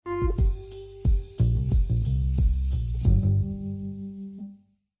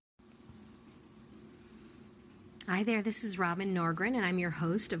Hi there, this is Robin Norgren, and I'm your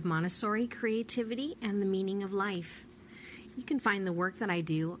host of Montessori Creativity and the Meaning of Life. You can find the work that I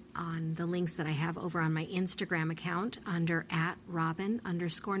do on the links that I have over on my Instagram account under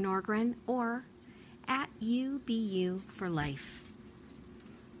 @Robin_Norgren or @UBU for Life.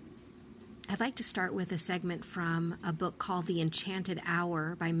 I'd like to start with a segment from a book called The Enchanted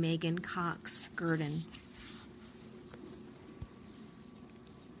Hour by Megan Cox Gurdon.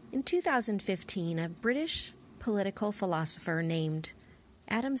 In 2015, a British political philosopher named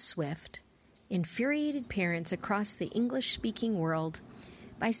Adam Swift infuriated parents across the English-speaking world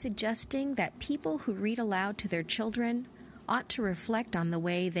by suggesting that people who read aloud to their children ought to reflect on the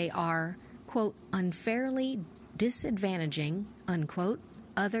way they are, quote, unfairly disadvantaging, unquote,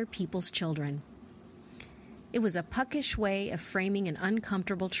 other people's children. It was a puckish way of framing an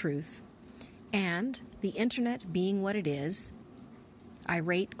uncomfortable truth, and, the internet being what it is,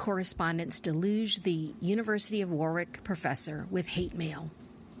 irate correspondents deluged the University of Warwick professor with hate mail.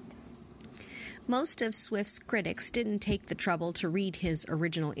 Most of Swift's critics didn't take the trouble to read his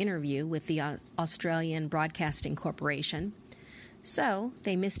original interview with the Australian Broadcasting Corporation, so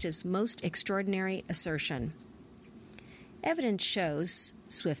they missed his most extraordinary assertion. Evidence shows,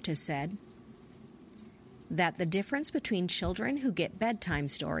 Swift has said, that the difference between children who get bedtime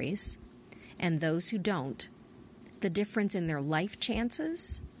stories and those who don't, the difference in their life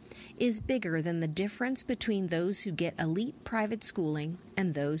chances, is bigger than the difference between those who get elite private schooling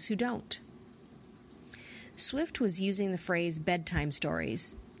and those who don't. Swift was using the phrase bedtime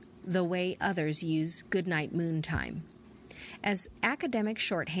stories the way others use goodnight moon time, as academic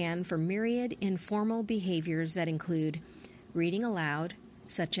shorthand for myriad informal behaviors that include reading aloud,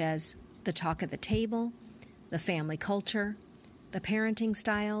 such as the talk at the table, the family culture, the parenting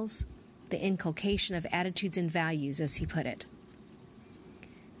styles, the inculcation of attitudes and values, as he put it.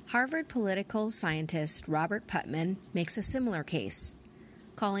 Harvard political scientist Robert Putnam makes a similar case,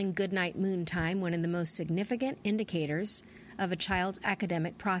 calling goodnight moon time one of the most significant indicators of a child's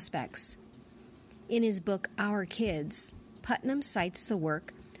academic prospects. In his book Our Kids, Putnam cites the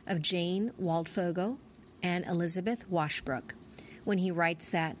work of Jane Waldfogle and Elizabeth Washbrook when he writes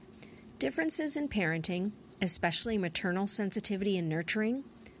that differences in parenting, especially maternal sensitivity and nurturing,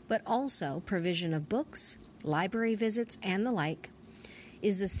 but also provision of books, library visits, and the like,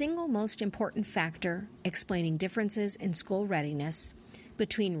 is the single most important factor explaining differences in school readiness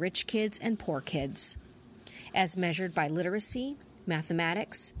between rich kids and poor kids, as measured by literacy,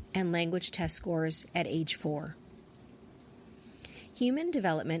 mathematics, and language test scores at age 4. Human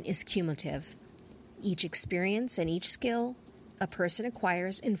development is cumulative. Each experience and each skill a person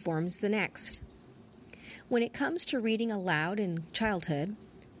acquires informs the next. When it comes to reading aloud in childhood,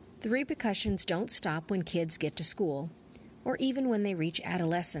 the repercussions don't stop when kids get to school, or even when they reach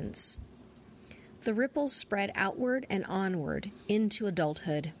adolescence. The ripples spread outward and onward into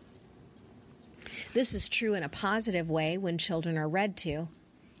adulthood. This is true in a positive way when children are read to,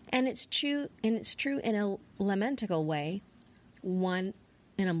 and it's true in a lamentable one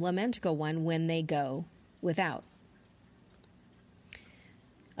when they go without.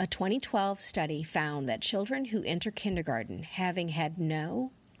 A 2012 study found that children who enter kindergarten having had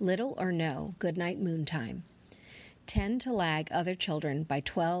little or no goodnight moon time tend to lag other children by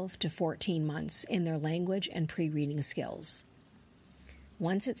 12 to 14 months in their language and pre-reading skills.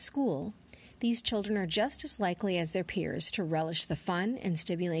 Once at school, these children are just as likely as their peers to relish the fun and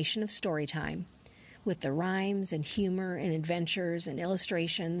stimulation of story time, with the rhymes and humor and adventures and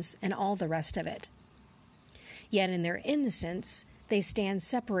illustrations and all the rest of it. Yet in their innocence, they stand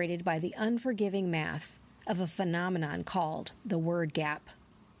separated by the unforgiving math of a phenomenon called the word gap.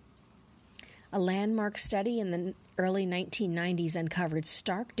 A landmark study in the early 1990s uncovered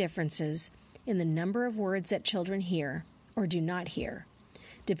stark differences in the number of words that children hear or do not hear,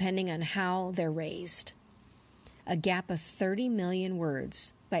 depending on how they're raised. A gap of 30 million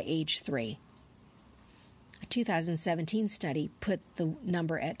words by age 3. A 2017 study put the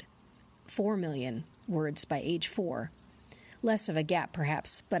number at 4 million words by age 4. Less of a gap,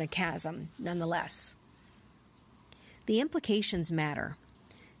 perhaps, but a chasm nonetheless. The implications matter,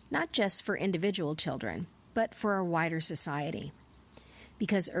 not just for individual children, but for our wider society,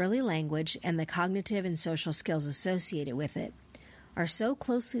 because early language and the cognitive and social skills associated with it are so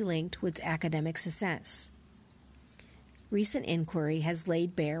closely linked with academic success. Recent inquiry has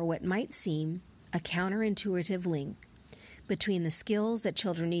laid bare what might seem a counterintuitive link between the skills that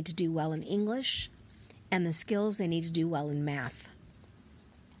children need to do well in English and the skills they need to do well in math.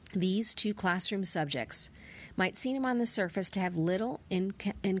 These two classroom subjects might seem on the surface to have little in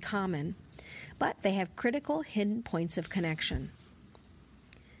common, but they have critical hidden points of connection.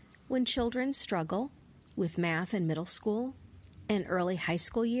 When children struggle, with math in middle school and early high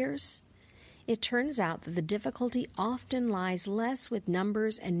school years, it turns out that the difficulty often lies less with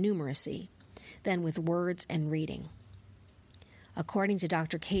numbers and numeracy than with words and reading. According to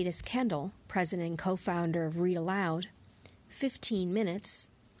Dr. Cadis Kendall, president and co-founder of Read Aloud, 15 minutes,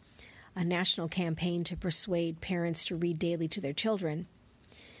 a national campaign to persuade parents to read daily to their children,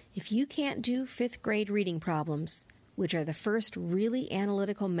 if you can't do 5th grade reading problems, which are the first really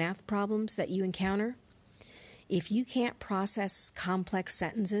analytical math problems that you encounter, if you can't process complex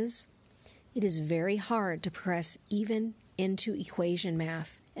sentences, it is very hard to progress even into equation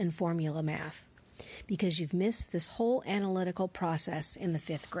math and formula math because you've missed this whole analytical process in the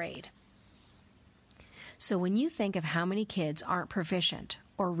 5th grade. So when you think of how many kids aren't proficient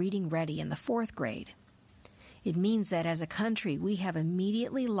or reading ready in the 4th grade, it means that as a country we have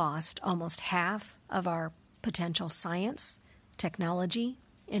immediately lost almost half of our potential science, technology,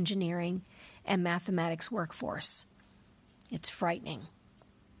 engineering, and mathematics workforce. It's frightening.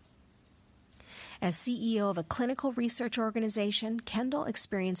 As CEO of a clinical research organization, Kendall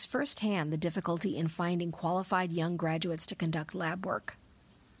experienced firsthand the difficulty in finding qualified young graduates to conduct lab work.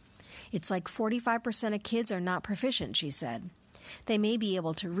 It's like 45% of kids are not proficient, she said. They may be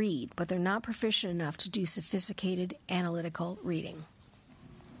able to read, but they're not proficient enough to do sophisticated analytical reading.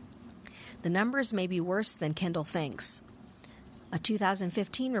 The numbers may be worse than Kendall thinks. A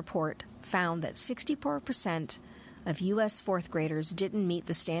 2015 report found that 64% of U.S. 4th graders didn't meet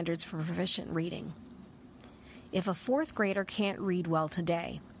the standards for proficient reading. If a 4th grader can't read well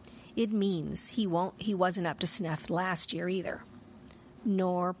today, it means he wasn't up to snuff last year either,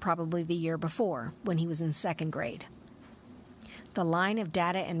 nor probably the year before when he was in 2nd grade. The line of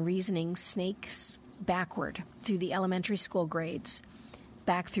data and reasoning snakes backward through the elementary school grades,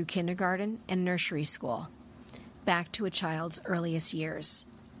 back through kindergarten and nursery school, back to a child's earliest years.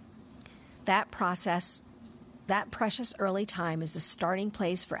 That precious early time is the starting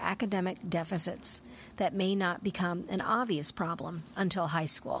place for academic deficits that may not become an obvious problem until high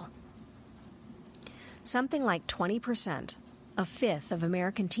school. Something like 20%, a fifth of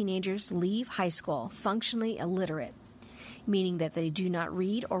American teenagers leave high school functionally illiterate, meaning that they do not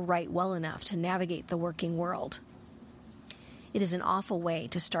read or write well enough to navigate the working world. It is an awful way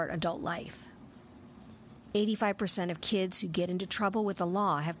to start adult life. 85% of kids who get into trouble with the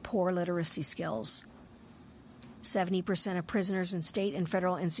law have poor literacy skills. 70% of prisoners in state and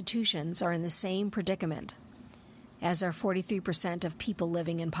federal institutions are in the same predicament, as are 43% of people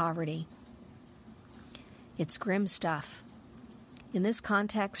living in poverty. It's grim stuff. In this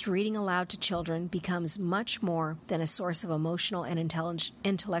context, reading aloud to children becomes much more than a source of emotional and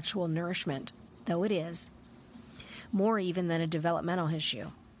intellectual nourishment, though it is, more even than a developmental issue.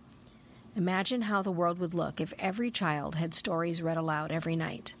 Imagine how the world would look if every child had stories read aloud every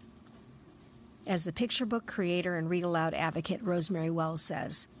night. As the picture book creator and read aloud advocate Rosemary Wells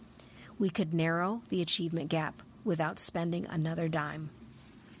says, we could narrow the achievement gap without spending another dime.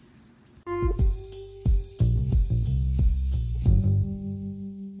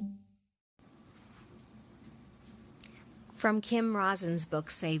 From Kim Rosin's book,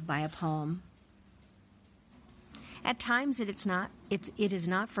 Saved by a Poem. At times it is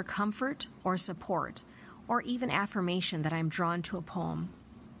not for comfort or support or even affirmation that I'm drawn to a poem.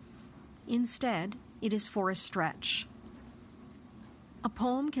 Instead, it is for a stretch. A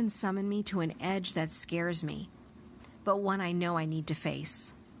poem can summon me to an edge that scares me, but one I know I need to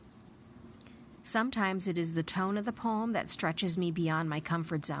face. Sometimes it is the tone of the poem that stretches me beyond my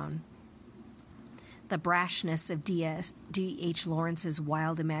comfort zone. The brashness of D.H. Lawrence's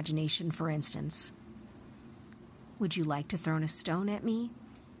wild imagination, for instance. Would you like to throw a stone at me?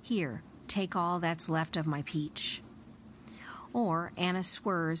 Here, take all that's left of my peach. Or Anna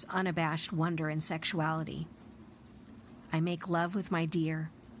Swer's unabashed wonder and sexuality. I make love with my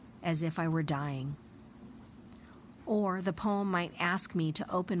dear as if I were dying. Or the poem might ask me to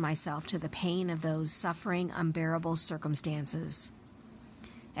open myself to the pain of those suffering, unbearable circumstances,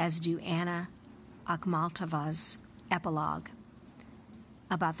 as do Anna Akhmaltova's epilogue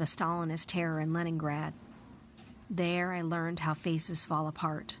about the Stalinist terror in Leningrad. There I learned how faces fall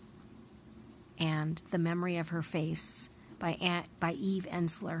apart, and The Memory of Her Face by Eve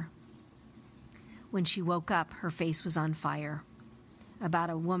Ensler. When she woke up, her face was on fire, about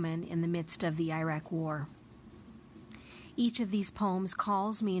a woman in the midst of the Iraq War. Each of these poems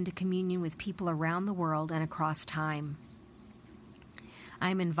calls me into communion with people around the world and across time. I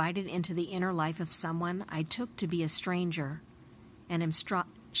am invited into the inner life of someone I took to be a stranger and am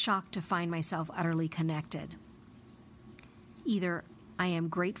shocked to find myself utterly connected. Either I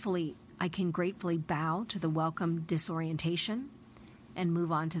can gratefully bow to the welcome disorientation and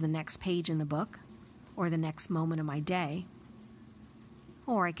move on to the next page in the book, or the next moment of my day.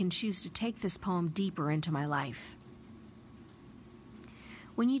 Or I can choose to take this poem deeper into my life.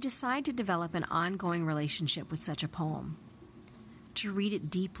 When you decide to develop an ongoing relationship with such a poem, to read it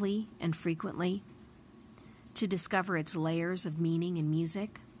deeply and frequently, to discover its layers of meaning and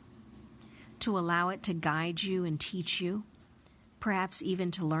music, to allow it to guide you and teach you, perhaps even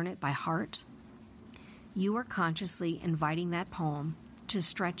to learn it by heart, you are consciously inviting that poem to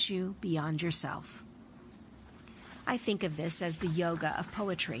stretch you beyond yourself. I think of this as the yoga of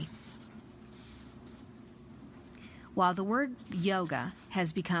poetry. While the word yoga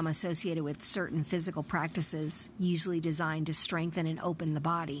has become associated with certain physical practices, usually designed to strengthen and open the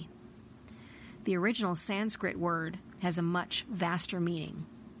body, the original Sanskrit word has a much vaster meaning.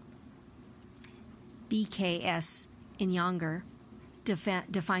 B.K.S. Iyengar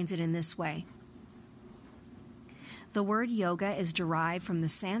defines it in this way. The word yoga is derived from the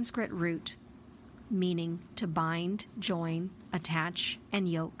Sanskrit root meaning to bind, join, attach, and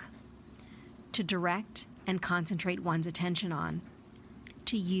yoke, to direct and concentrate one's attention on,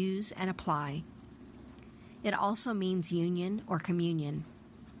 to use and apply. It also means union or communion.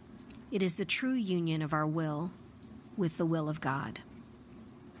 It is the true union of our will with the will of God.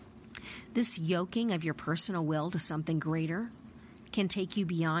 This yoking of your personal will to something greater can take you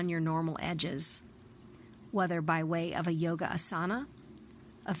beyond your normal edges, whether by way of a yoga asana,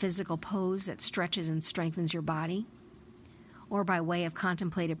 a physical pose that stretches and strengthens your body, or by way of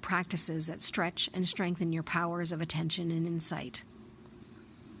contemplative practices that stretch and strengthen your powers of attention and insight.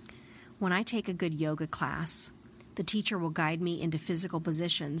 When I take a good yoga class, the teacher will guide me into physical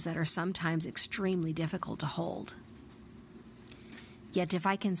positions that are sometimes extremely difficult to hold. Yet if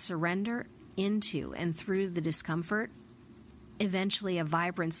I can surrender into and through the discomfort, eventually a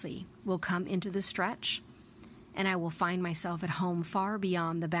vibrancy will come into the stretch, and I will find myself at home far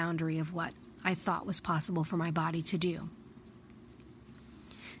beyond the boundary of what I thought was possible for my body to do.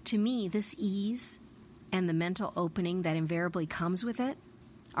 To me, this ease and the mental opening that invariably comes with it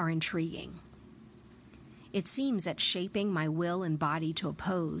are intriguing. It seems that shaping my will and body to a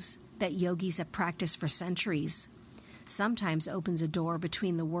pose that yogis have practiced for centuries sometimes opens a door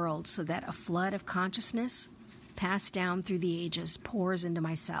between the worlds so that a flood of consciousness passed down through the ages pours into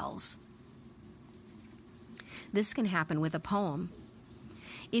my cells. This can happen with a poem.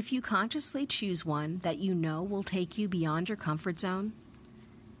 If you consciously choose one that you know will take you beyond your comfort zone,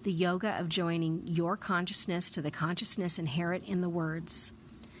 the yoga of joining your consciousness to the consciousness inherent in the words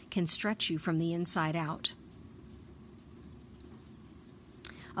can stretch you from the inside out.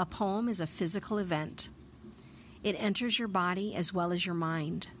 A poem is a physical event. It enters your body as well as your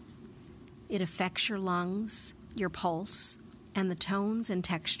mind. It affects your lungs, your pulse, and the tones and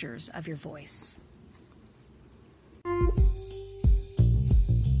textures of your voice.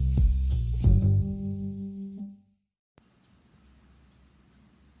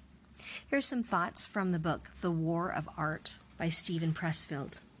 Here's some thoughts from the book, The War of Art, by Steven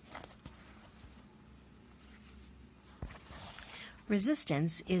Pressfield.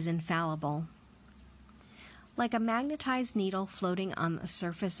 Resistance is infallible. Like a magnetized needle floating on the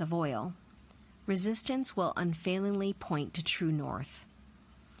surface of oil, resistance will unfailingly point to true north,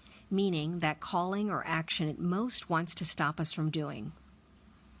 meaning that calling or action it most wants to stop us from doing.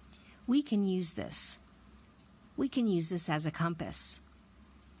 We can use this. We can use this as a compass.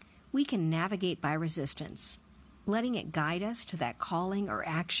 We can navigate by resistance, letting it guide us to that calling or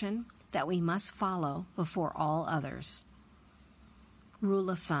action that we must follow before all others. Rule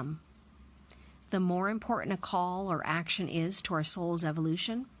of thumb: the more important a call or action is to our soul's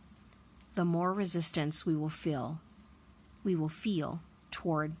evolution, the more resistance we will feel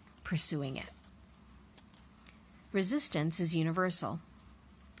toward pursuing it. Resistance is universal.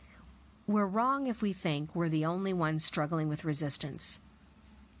 We're wrong if we think we're the only ones struggling with resistance.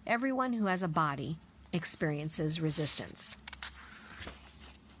 Everyone who has a body experiences resistance.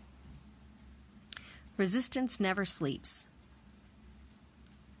 Resistance never sleeps.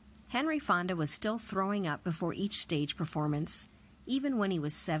 Henry Fonda was still throwing up before each stage performance, even when he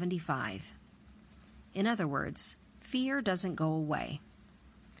was 75. In other words, fear doesn't go away.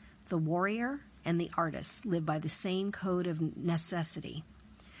 The warrior and the artist live by the same code of necessity,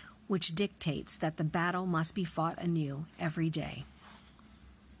 which dictates that the battle must be fought anew every day.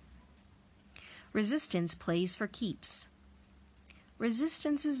 Resistance plays for keeps.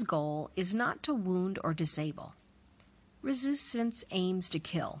 Resistance's goal is not to wound or disable. Resistance aims to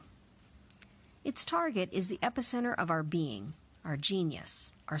kill. Its target is the epicenter of our being, our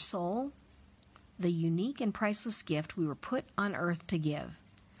genius, our soul, the unique and priceless gift we were put on earth to give,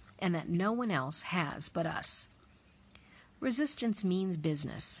 and that no one else has but us. Resistance means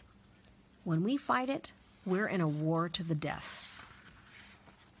business. When we fight it, we're in a war to the death.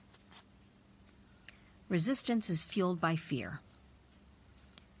 Resistance is fueled by fear.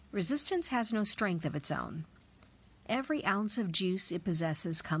 Resistance has no strength of its own. Every ounce of juice it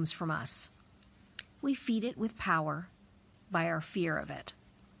possesses comes from us. We feed it with power by our fear of it.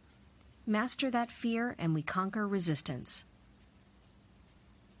 Master that fear and we conquer resistance.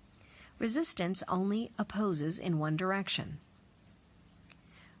 Resistance only opposes in one direction.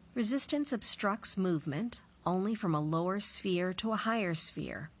 Resistance obstructs movement only from a lower sphere to a higher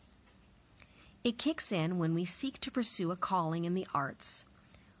sphere. It kicks in when we seek to pursue a calling in the arts,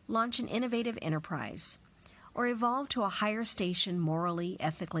 launch an innovative enterprise, or evolve to a higher station morally,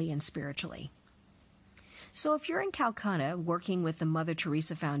 ethically, and spiritually. So if you're in Calcutta working with the Mother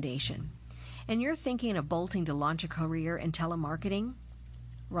Teresa Foundation, and you're thinking of bolting to launch a career in telemarketing,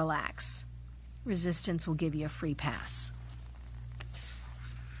 relax. Resistance will give you a free pass.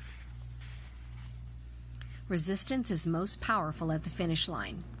 Resistance is most powerful at the finish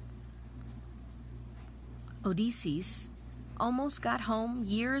line. Odysseus almost got home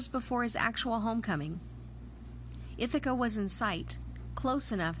years before his actual homecoming. Ithaca was in sight,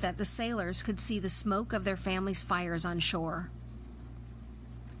 close enough that the sailors could see the smoke of their family's fires on shore.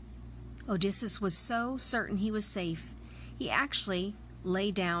 Odysseus was so certain he was safe, he actually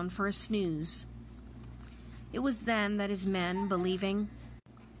lay down for a snooze. It was then that his men, believing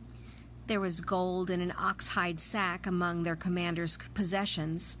there was gold in an ox-hide sack among their commander's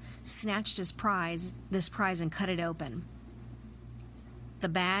possessions, snatched this prize and cut it open. The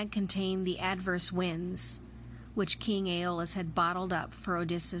bag contained the adverse winds, which King Aeolus had bottled up for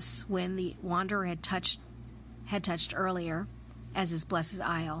Odysseus when the wanderer had touched earlier as his blessed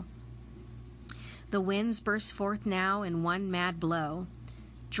isle. The winds burst forth now in one mad blow,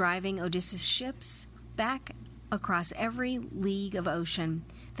 driving Odysseus' ships back across every league of ocean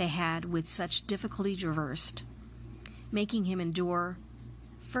they had with such difficulty traversed, making him endure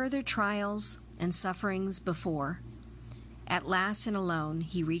further trials and sufferings before, at last and alone,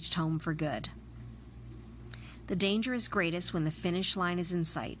 he reached home for good. The danger is greatest when the finish line is in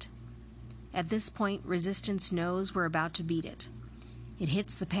sight. At this point, resistance knows we're about to beat it. It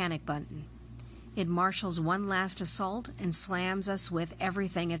hits the panic button. It marshals one last assault and slams us with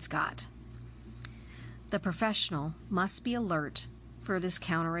everything it's got. The professional must be alert for this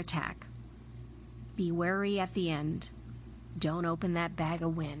counterattack. Be wary at the end. Don't open that bag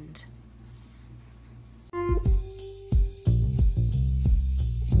of wind.